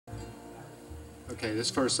Okay,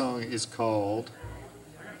 this first song is called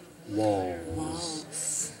Walls.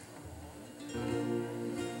 Walls.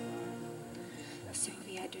 So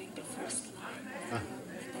we are doing the first line now,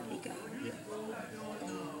 and then we go. Yeah.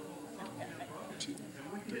 2,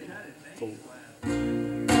 3, 4.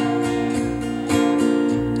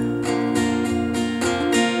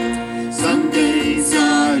 Some days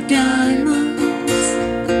are diamonds,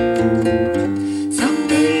 some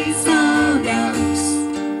days are rocks,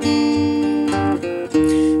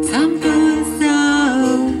 some doors are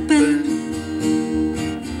open,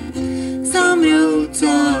 some roads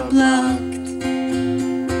are blocked,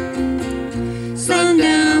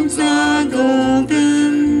 sundowns are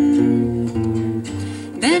golden,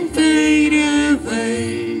 then fade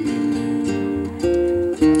away.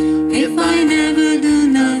 If I never do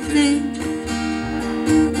nothing,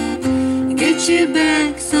 get you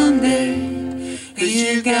back someday.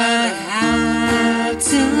 You got heart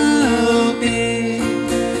so big,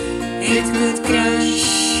 it could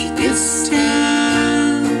crush this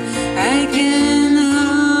town. I can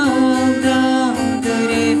hold on the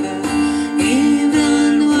river,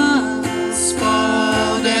 even walls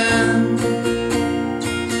fall down.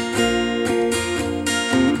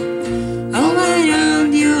 All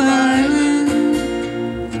around your island,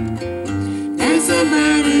 there's a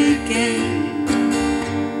barricade.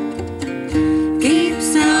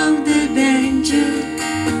 Keeps out the danger,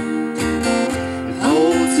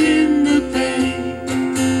 holds in the pain.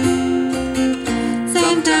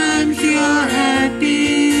 Sometimes you're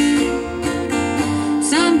happy,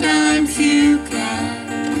 sometimes you cry.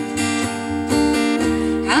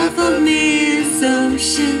 Half of me is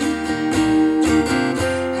ocean,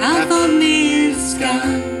 half of me is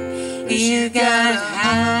sky. You got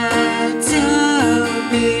heart so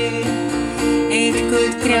big, it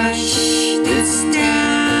could crush this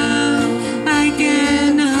town. I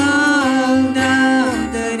can hold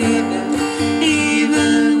down the river,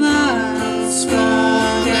 even walls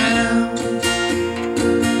fall down.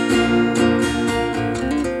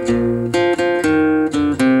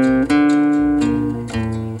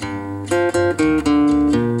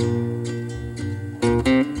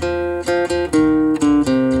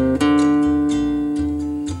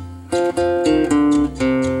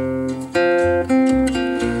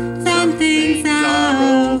 Some things are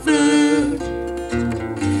over,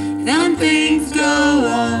 some things go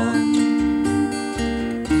on.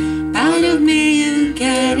 Part of me you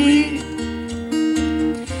carry,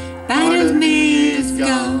 part of me is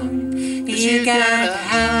gone. You got a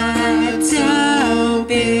heart so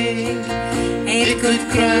big, it could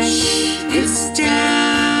crush this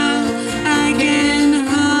town. I can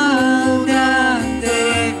hold on the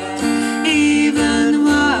river, even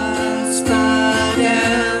walls fall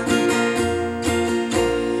down.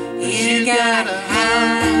 You got a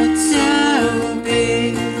heart so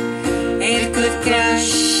big, it could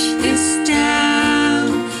crush this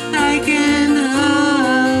town. I can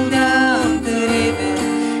hold on the river,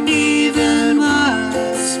 even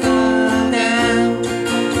walls fall down.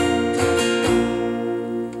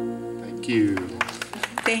 Thank you.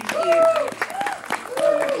 Thank you.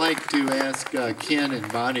 I'd like to ask Ken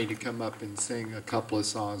and Bonnie to come up and sing a couple of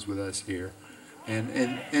songs with us here.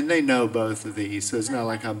 And they know both of these, so it's not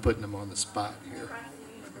like I'm putting them on the spot here.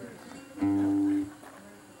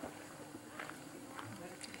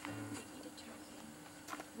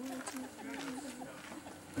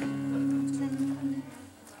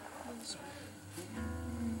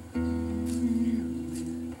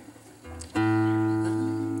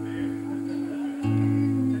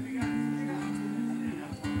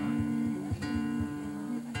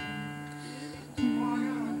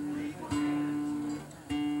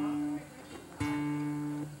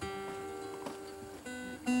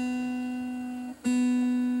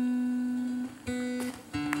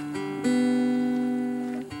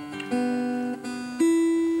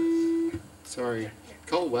 Sorry,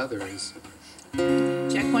 cold weather is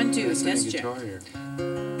Check 1, 2, messing the test check. guitar here.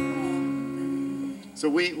 So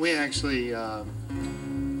we actually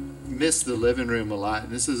miss the living room a lot.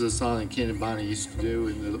 And this is a song that Ken and Bonnie used to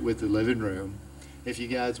do with the living room. If you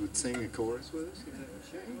guys would sing a chorus with us.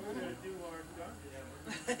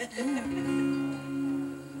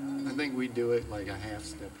 I think we do it like a half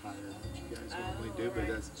step higher than what you guys normally do, but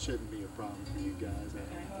that shouldn't be a problem for you guys, I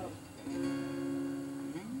don't think.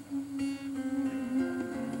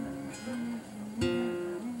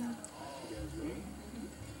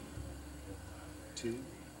 Two,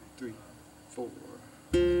 three, four.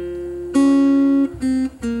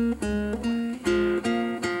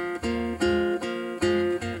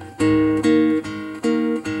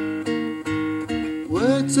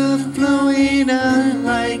 Words are flowing out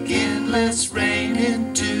like in droplets rain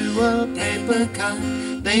into a paper cup.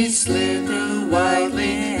 They slither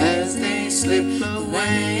wildly as they slip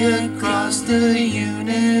away across the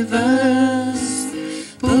universe.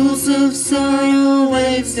 Pools of sorrow,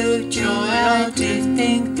 waves of joy are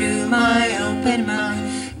drifting through my open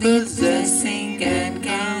mind, possessing and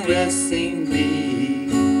caressing me.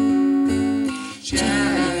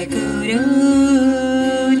 Jai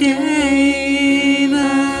Guru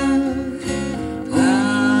Deva.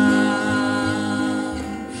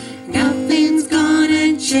 Nothing's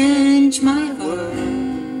gonna change my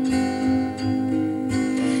world.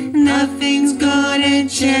 Nothing's gonna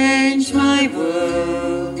change my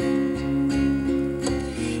world.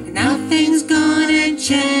 Nothing's gonna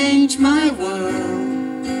change my world.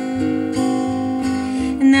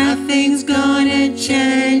 Nothing's gonna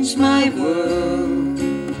change my world.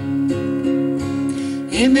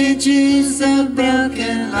 Images of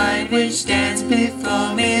broken light which dance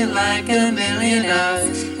before me like a million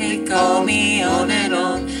eyes. They call me on and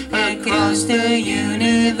on across the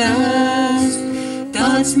universe.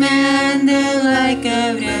 Thoughts meander like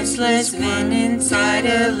a restless wind inside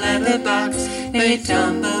a leather box. They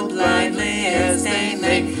tumble blindly as they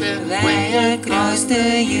make their way across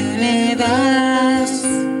the universe.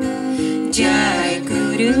 Jai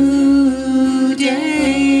Guru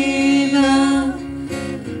Deva.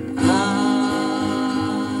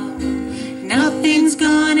 Nothing's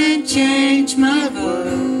gonna change my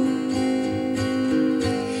world.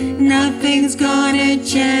 Nothing's gonna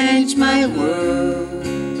change my world.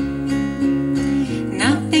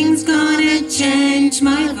 Nothing's gonna change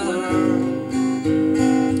my world.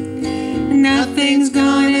 Nothing's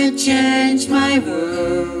gonna change my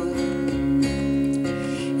world.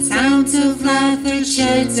 Sounds of laughter,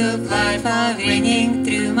 shades of life are ringing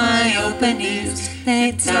through my open ears.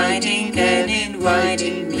 They're tiding and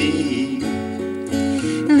inviting me.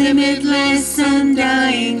 Limitless,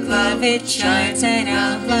 undying love, it shines and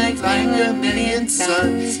out like a million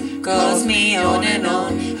suns. Calls me on and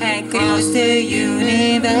on across the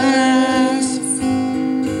universe.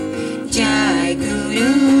 Jai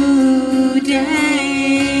Guru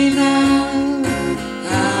Deva.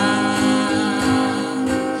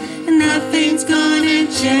 Nothing's gonna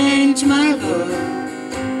change my world.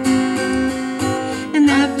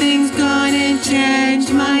 Nothing's gonna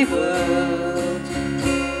change my world.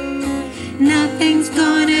 Nothing's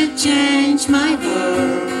gonna change my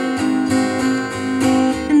world.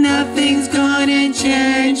 Nothing's gonna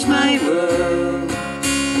change my world.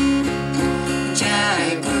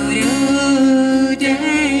 Jai Guru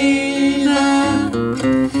Deva.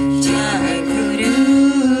 Jai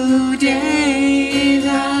Guru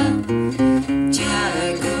Deva.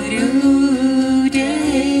 Jai Guru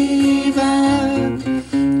Deva.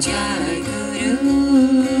 Jai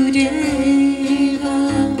Guru Deva.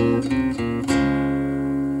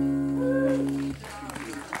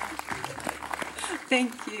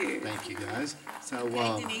 Thank you. Thank you, guys. So,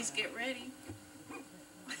 Okay, Denise, get ready.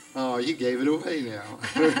 oh, you gave it away now.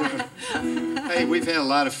 Hey, we've had a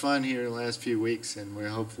lot of fun here in the last few weeks, and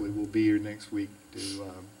hopefully we'll be here next week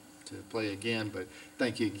to play again. But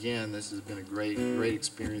thank you again. This has been a great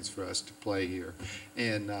experience for us to play here,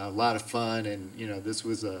 and a lot of fun. And you know, this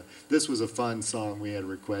was a fun song we had a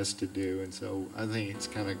request to do, and so I think it's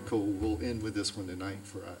kind of cool. We'll end with this one tonight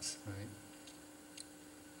for us, right?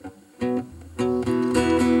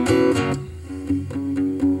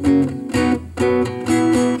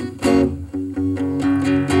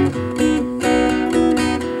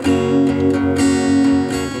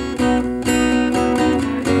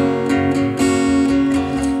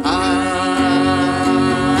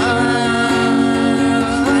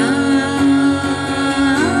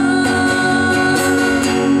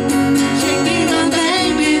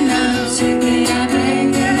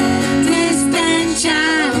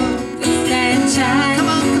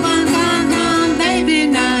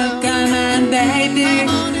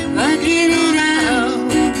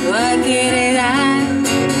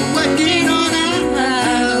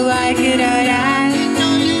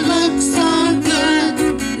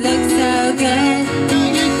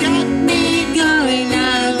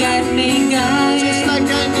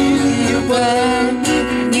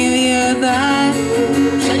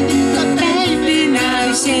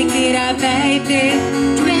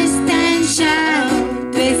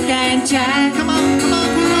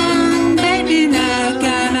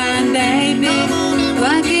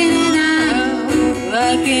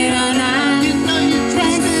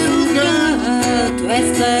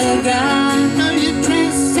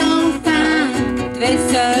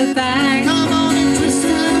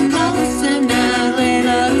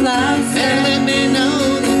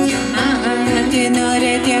 Know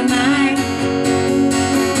that you're you're mine.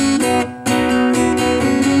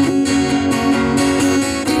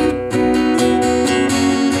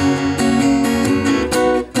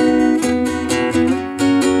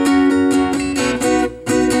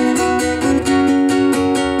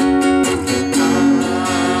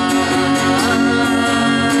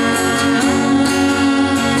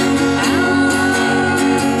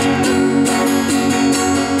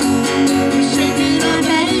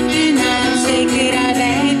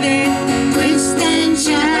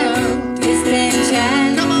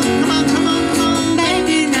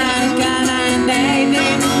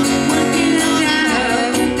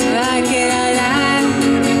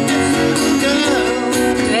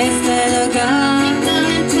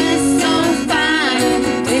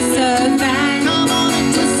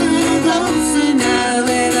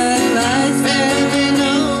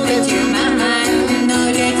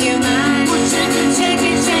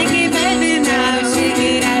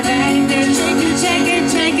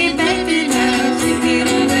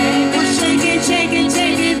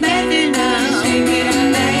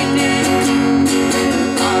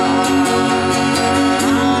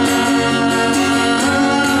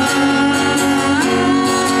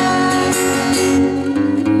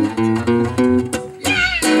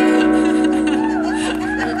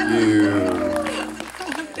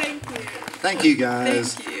 Thank you,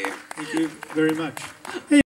 guys. Thank you. Thank you very much.